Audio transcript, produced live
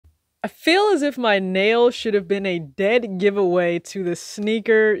I feel as if my nail should have been a dead giveaway to the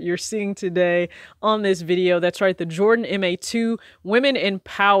sneaker you're seeing today on this video. That's right, the Jordan MA2 Women in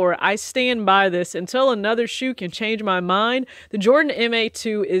Power. I stand by this until another shoe can change my mind. The Jordan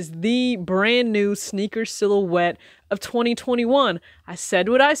MA2 is the brand new sneaker silhouette of 2021. I said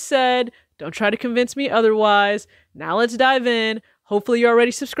what I said. Don't try to convince me otherwise. Now let's dive in. Hopefully you're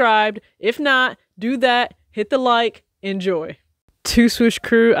already subscribed. If not, do that. Hit the like. Enjoy. To Swoosh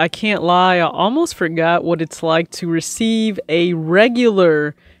Crew, I can't lie, I almost forgot what it's like to receive a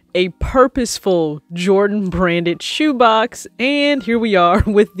purposeful Jordan branded shoebox, and here we are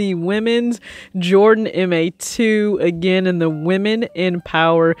with the women's Jordan MA2, again in the Women in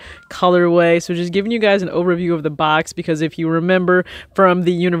Power colorway. So just giving you guys an overview of the box, because if you remember from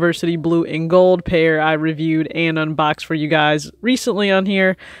the University Blue and Gold pair I reviewed and unboxed for you guys recently on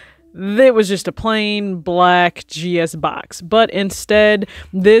here, it was just a plain black GS box, but instead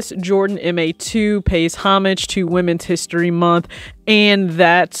this Jordan MA2 pays homage to Women's History Month, and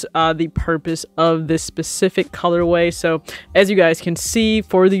that's the purpose of this specific colorway. So as you guys can see,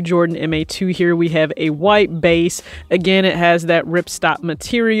 for the Jordan MA2 here, we have a white base. Again, it has that ripstop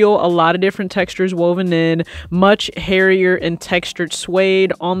material, a lot of different textures woven in, much hairier and textured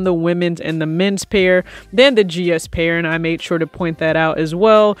suede on the women's and the men's pair than the GS pair, and I made sure to point that out as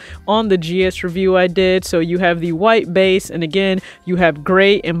well on the GS review I did. So you have the white base, and again you have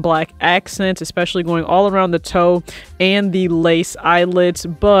gray and black accents, especially going all around the toe and the lace eyelets,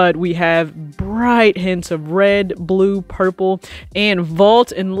 but we have bright hints of red, blue, purple, and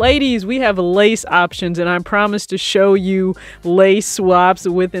vault. And ladies, we have lace options, and I promise to show you lace swaps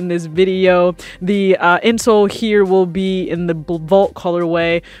within this video. The insole here will be in the vault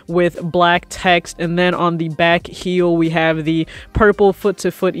colorway with black text, and then on the back heel we have the purple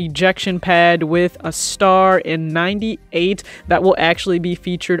foot-to-foot ejection pad with a star in 98 that will actually be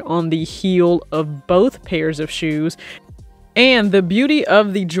featured on the heel of both pairs of shoes. And the beauty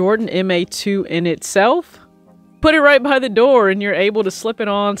of the Jordan MA2 in itself, put it right by the door and you're able to slip it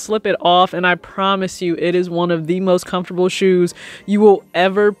on, slip it off, and I promise you it is one of the most comfortable shoes you will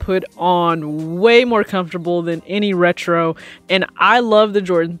ever put on. Way more comfortable than any retro. And I love the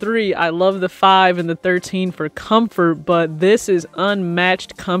Jordan 3, I love the 5 and the 13 for comfort, but this is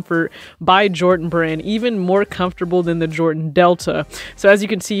unmatched comfort by Jordan brand, even more comfortable than the Jordan Delta. So as you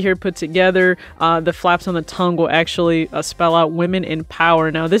can see here put together, the flaps on the tongue will actually spell out Women in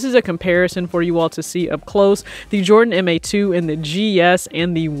Power. Now this is a comparison for you all to see up close. The Jordan MA2 and the GS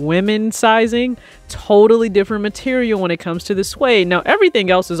and the women sizing, totally different material when it comes to the suede. Now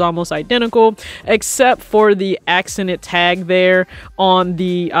everything else is almost identical except for the accented tag there on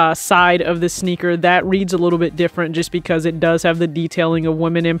the side of the sneaker. That reads a little bit different just because it does have the detailing of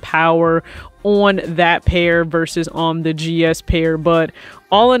Women in Power on that pair versus on the GS pair. But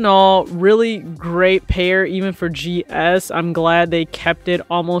all in all, really great pair even for GS. I'm glad they kept it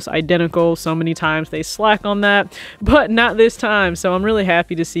almost identical. So many times they slack on that, but not this time. So I'm really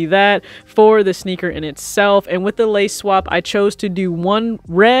happy to see that for the sneaker in itself. And with the lace swap, I chose to do one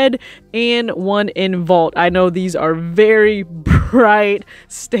red and one in vault. I know these are very bright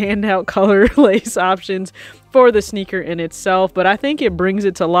standout color lace options for the sneaker in itself, but I think it brings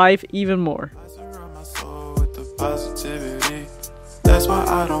it to life even more. That's why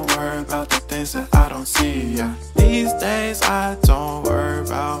I don't worry about the things that I don't see. Yeah. These days I don't worry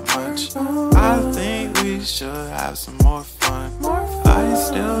about much. I think we should have some more fun. I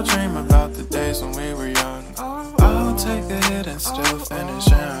still dream about the days when we were young. I'll take a hit and still finish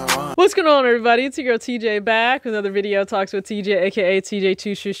in one. What's going on, everybody? It's your girl TJ back with another video. Talks with TJ, aka TJ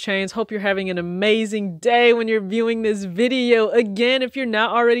Two Shoes Chains. Hope you're having an amazing day when you're viewing this video. Again, if you're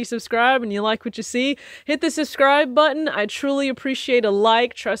not already subscribed and you like what you see, hit the subscribe button. I truly appreciate a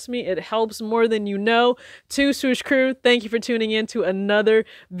like. Trust me, it helps more than you know. To Swoosh Crew, thank you for tuning in to another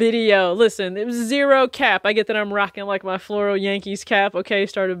video. Listen, it was zero cap. I get that I'm rocking like my floral Yankees cap. Okay,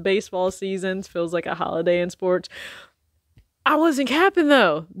 start of baseball season. Feels like a holiday in sports. I wasn't capping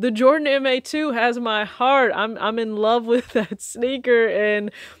though. The Jordan MA2 has my heart. I'm in love with that sneaker, and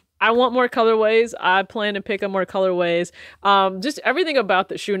I want more colorways. I plan to pick up more colorways. Just everything about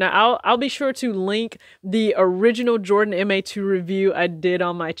the shoe. Now, I'll be sure to link the original Jordan MA2 review I did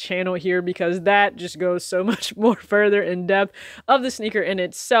on my channel here, because that just goes so much more further in depth of the sneaker in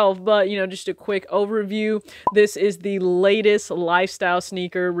itself. But, you know, just a quick overview. This is the latest lifestyle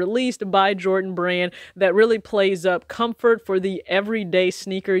sneaker released by Jordan brand that really plays up comfort for the everyday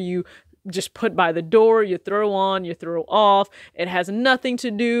sneaker you just put by the door, you throw on, you throw off. It has nothing to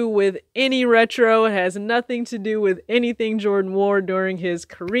do with any retro. It has nothing to do with anything Jordan wore during his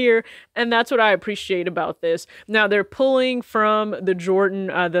career. And that's what I appreciate about this. Now they're pulling from the Jordan,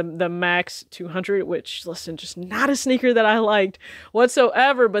 the Max 200, which, listen, just not a sneaker that I liked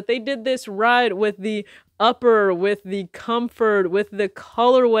whatsoever, but they did this right with the upper, with the comfort, with the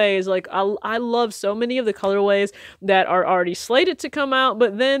colorways. Like I love so many of the colorways that are already slated to come out,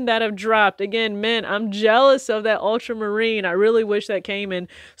 but then that have dropped. Again, man, I'm jealous of that ultramarine. I really wish that came in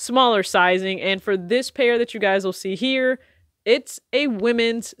smaller sizing. And for this pair that you guys will see here, it's a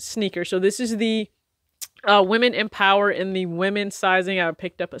women's sneaker. So this is the Women Empower in the women's sizing. I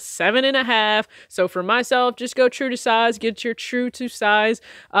picked up a 7.5. So for myself, just go true to size. Get your true to size,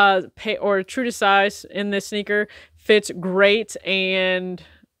 or true to size in this sneaker. Fits great. And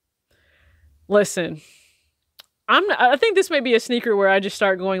listen, I think this may be a sneaker where I just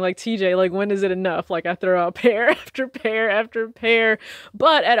start going like TJ, like, when is it enough? Like, I throw out pair after pair after pair.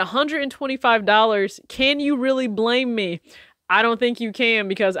 But at $125, can you really blame me? I don't think you can,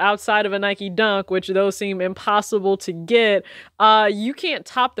 because outside of a Nike Dunk, which those seem impossible to get, you can't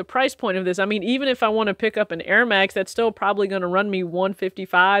top the price point of this. I mean, even if I want to pick up an Air Max, that's still probably going to run me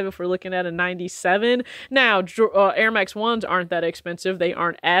 $155 if we're looking at a 97. Now, Air Max 1s aren't that expensive. They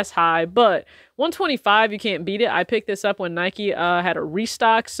aren't as high, but $125, you can't beat it. I picked this up when Nike had a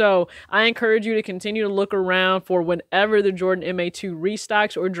restock, so I encourage you to continue to look around for whenever the Jordan MA2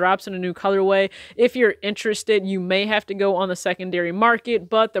 restocks or drops in a new colorway. If you're interested, you may have to go on the secondary market,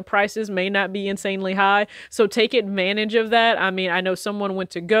 but the prices may not be insanely high, so take advantage of that. I mean, I know someone went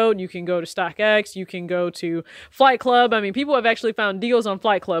to GOAT. You can go to StockX. You can go to Flight Club. I mean, people have actually found deals on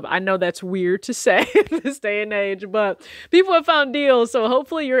Flight Club. I know that's weird to say in this day and age, but people have found deals, so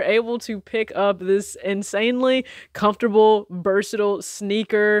hopefully you're able to pick up this insanely comfortable, versatile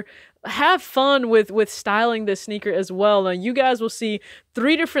sneaker. Have fun with styling this sneaker as well. Now, you guys will see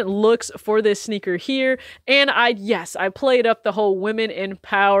 3 different looks for this sneaker here. And I played up the whole women in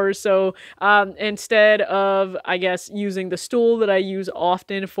power. So instead of, I guess, using the stool that I use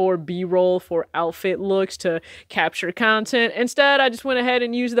often for B-roll, for outfit looks to capture content, instead I just went ahead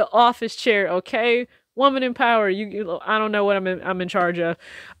and used the office chair, okay? Woman in power. I don't know what I'm in charge of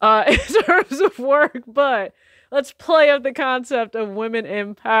in terms of work, but let's play up the concept of women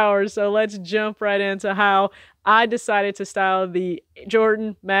in power. So let's jump right into how I decided to style the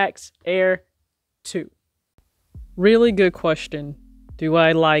Jordan Max Air 2. Really good question. Do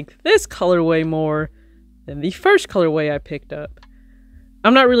I like this colorway more than the first colorway I picked up?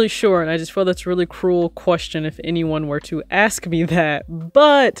 I'm not really sure, and I just feel that's a really cruel question if anyone were to ask me that.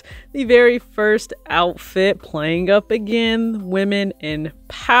 But the very first outfit, playing up again, women in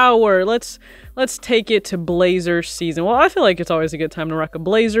power. Let's take it to blazer season. Well, I feel like it's always a good time to rock a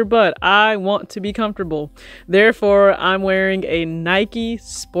blazer, but I want to be comfortable. Therefore, I'm wearing a Nike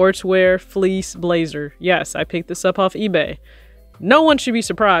sportswear fleece blazer. Yes, I picked this up off eBay. No one should be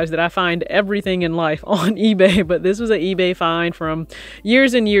surprised that I find everything in life on eBay, but this was an eBay find from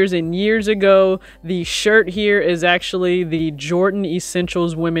years and years and years ago. The shirt here is actually the Jordan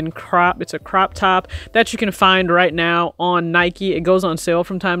Essentials Women Crop. It's a crop top that you can find right now on Nike. It goes on sale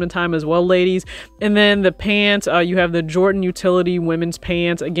from time to time as well, ladies. And then the pants, you have the Jordan Utility Women's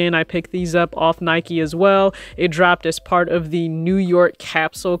Pants. Again, I picked these up off Nike as well. It dropped as part of the New York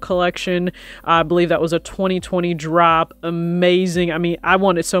Capsule collection. I believe that was a 2020 drop. Amazing. I mean, I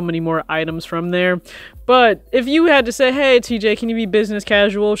wanted so many more items from there. But if you had to say, hey, TJ, can you be business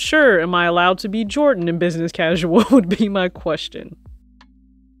casual? Sure. Am I allowed to be Jordan in business casual would be my question.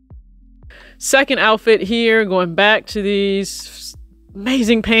 Second outfit here, going back to these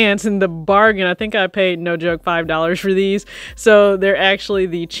amazing pants in the bargain. I think I paid, no joke, $5 for these. So they're actually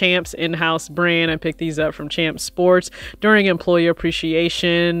the Champs in-house brand. I picked these up from Champs Sports during employee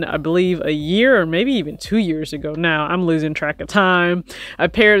appreciation, I believe a year or maybe even 2 years ago now. I'm losing track of time. I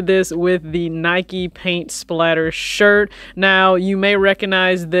paired this with the Nike paint splatter shirt. Now, you may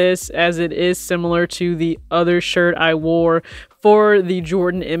recognize this as it is similar to the other shirt I wore for the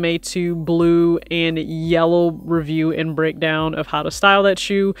Jordan MA2 blue and yellow review and breakdown of how to style that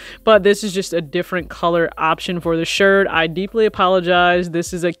shoe, but this is just a different color option for the shirt. I deeply apologize.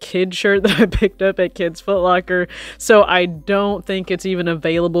 This is a kid shirt that I picked up at Kids Foot Locker, so I don't think it's even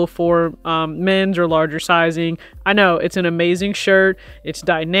available for men's or larger sizing. I know it's an amazing shirt. It's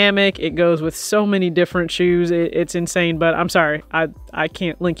dynamic. It goes with so many different shoes. It's insane, but I'm sorry. I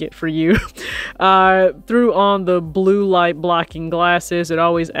can't link it for you. Threw on the blue light blocking glasses. It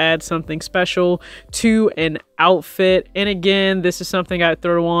always adds something special to an outfit. And again, this is something I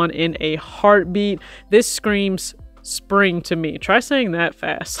throw on in a heartbeat. This screams spring to me. Try saying that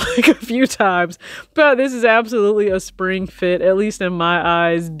fast like a few times. But this is absolutely a spring fit, at least in my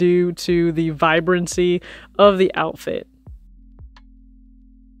eyes, due to the vibrancy of the outfit.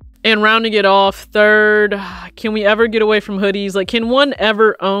 And rounding it off, third, can we ever get away from hoodies? Like, can one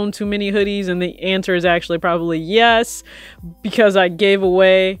ever own too many hoodies? And the answer is actually probably yes, because I gave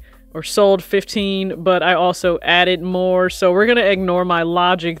away or sold 15, but I also added more. So we're gonna ignore my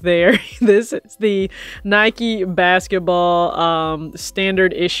logic there. This is the Nike basketball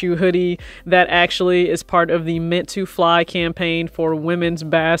standard issue hoodie that actually is part of the Meant to Fly campaign for women's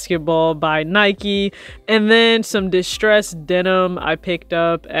basketball by Nike. And then some distressed denim I picked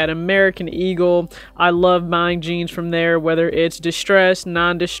up at American Eagle. I love buying jeans from there, whether it's distressed,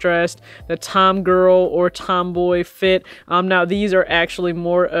 non-distressed, the tom girl or tomboy fit. Now these are actually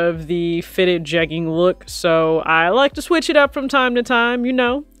more of the fitted jegging look, so I like to switch it up from time to time, you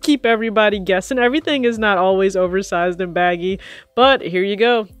know, keep everybody guessing. Everything is not always oversized and baggy, but here you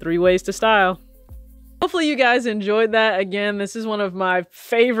go, 3 ways to style. Hopefully you guys enjoyed that. Again, this is one of my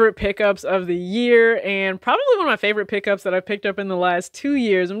favorite pickups of the year, and probably one of my favorite pickups that I picked up in the last 2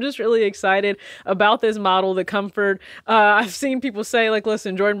 years. I'm just really excited about this model, the comfort. I've seen people say, like,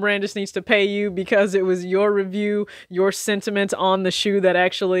 listen, Jordan Brand just needs to pay you because it was your review, your sentiments on the shoe that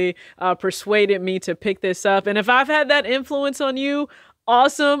actually persuaded me to pick this up. And if I've had that influence on you,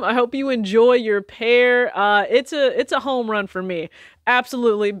 awesome. I hope you enjoy your pair. It's a home run for me.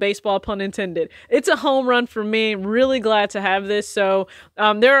 Absolutely, baseball pun intended. It's a home run for me. Really glad to have this. So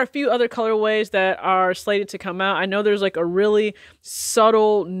there are a few other colorways that are slated to come out. I know there's like a really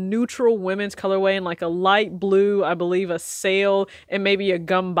subtle neutral women's colorway in like a light blue, I believe a sail, and maybe a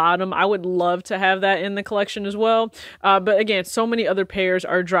gum bottom. I would love to have that in the collection as well. But again, so many other pairs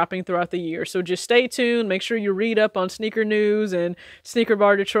are dropping throughout the year. So just stay tuned. Make sure you read up on Sneaker News and Sneaker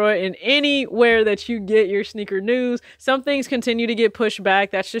Bar Detroit and anywhere that you get your sneaker news. Some things continue to get pushed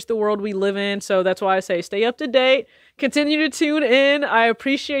back. That's just the world we live in. So that's why I say stay up to date. Continue to tune in. I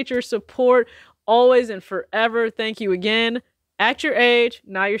appreciate your support always and forever. Thank you again. Act your age,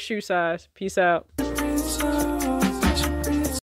 not your shoe size. Peace out.